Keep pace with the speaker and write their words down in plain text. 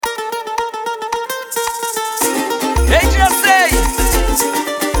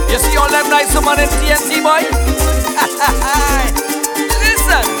see all them nice women in TNT, boy?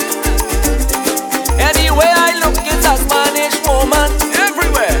 Listen. Anywhere I look, it's a Spanish woman.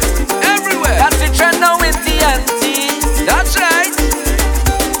 Everywhere, everywhere. That's the trend now in TNT. That's right.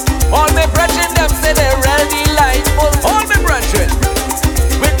 All my brethren, them say they're ready delightful. All my brethren.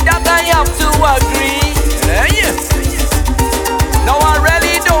 With that I have to agree. Yeah. Now I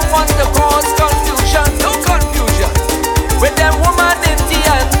really don't want to cause confusion. No confusion. With them woman in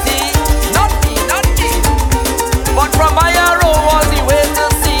TNT. Not me, not me. But from my arrow was the way to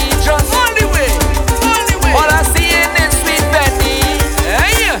see. Just only way, only way. All I see in is sweet Veni.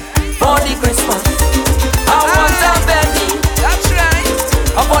 Yeah. For the Christmas I want a Veni. That's right.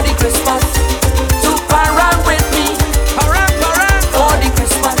 For the Christmas to parang with me. Parang, parang. For the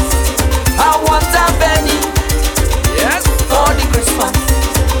Christmas I want a Veni. Yes. For the Christmas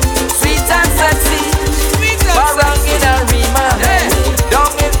sweet and sexy. Sweet and parang sexy. In a rima. Yeah.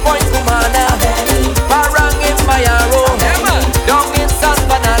 Down in Point Cumana. Parang in Mayaro. Yeah, down in San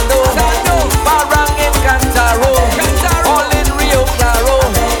Fernando. Parang in Cantaro. All in Rio Claro.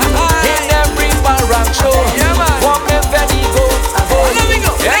 In every parang show. Yeah, walk in Veni go. Let me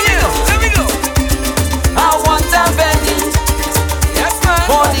go. Yeah, yeah. Let me go. I want a Veni. Yes, man.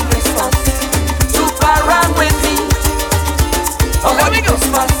 For the Christmas to parang with me. Oh, let me go.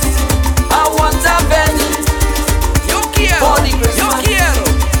 Christmas I want a Veni. Yo quiero. For the Christmas. Yo quiero.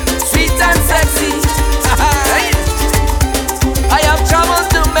 Sweet and sexy. I have traveled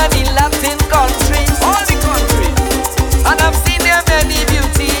to many Latin countries. All the countries. And I've seen their many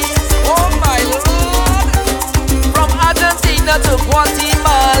beauties. Oh my Lord. From Argentina to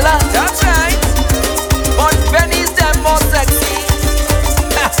Guatemala. That's right. But Venice them more sexy.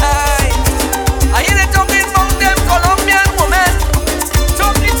 I hear they talking about them Colombian women.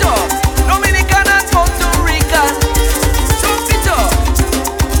 Talk it up. Dominican and Puerto Rican. Talk it up.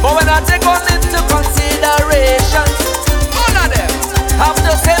 But when I take all into consideration, all of them have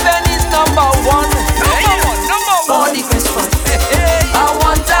to say Venice number one. Number one, number one. For the Christmas I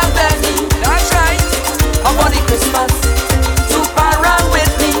want a Veni. That's right. For the Christmas to parang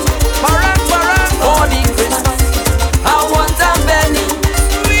with me. Parang, parang. For the Christmas I want a Veni.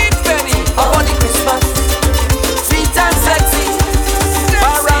 Sweet Veni. For the Christmas sweet and sexy.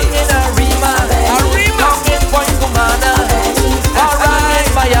 Parang in a rima. A rima. Down in Point Cumana. Parang in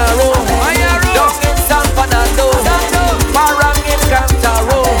Mayaro. Down in San Fernando. Parang in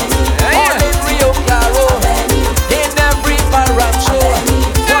Cantaro. All in Rio Claro. In every parang show.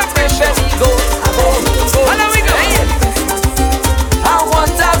 What the Veni go. And now we go. I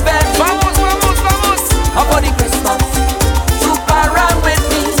want a Veni. Vamos, vamos, vamos. For the Christmas to parang with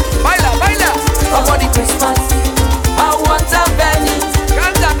me. Baila, baila. For the Christmas I want a Veni.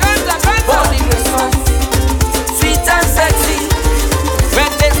 Canta, canta, canta. For the Christmas sweet and sexy.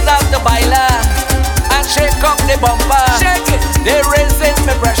 When they start to baila and shake up the bumper, shake it. They raising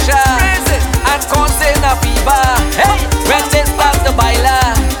my pressure, raise it. And causing a fever. Hey, when they start to baila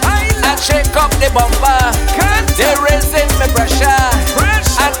and shake up the bumper, they raising my pressure,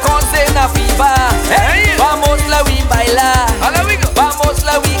 and causing a fever. Hey, vamos la we baila, vamos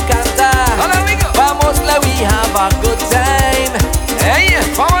la we canta, vamos la we have a good time. Hey,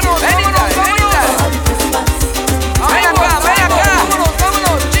 vámonos, vámonos, vámonos. Ven acá, ven acá. Vámonos,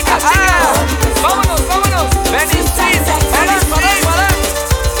 vámonos, chicas, chicas. Vámonos, vámonos. Veni Street, Veni Street.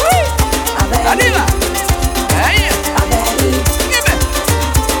 Arriba. Hey. Dime.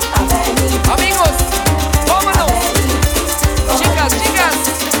 Amigos, vámonos. Chicas, chicas,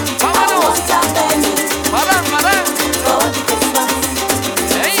 vámonos. Madam, madam.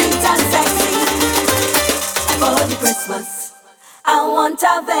 Hey. For the Christmas I want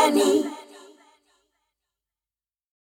a Veni.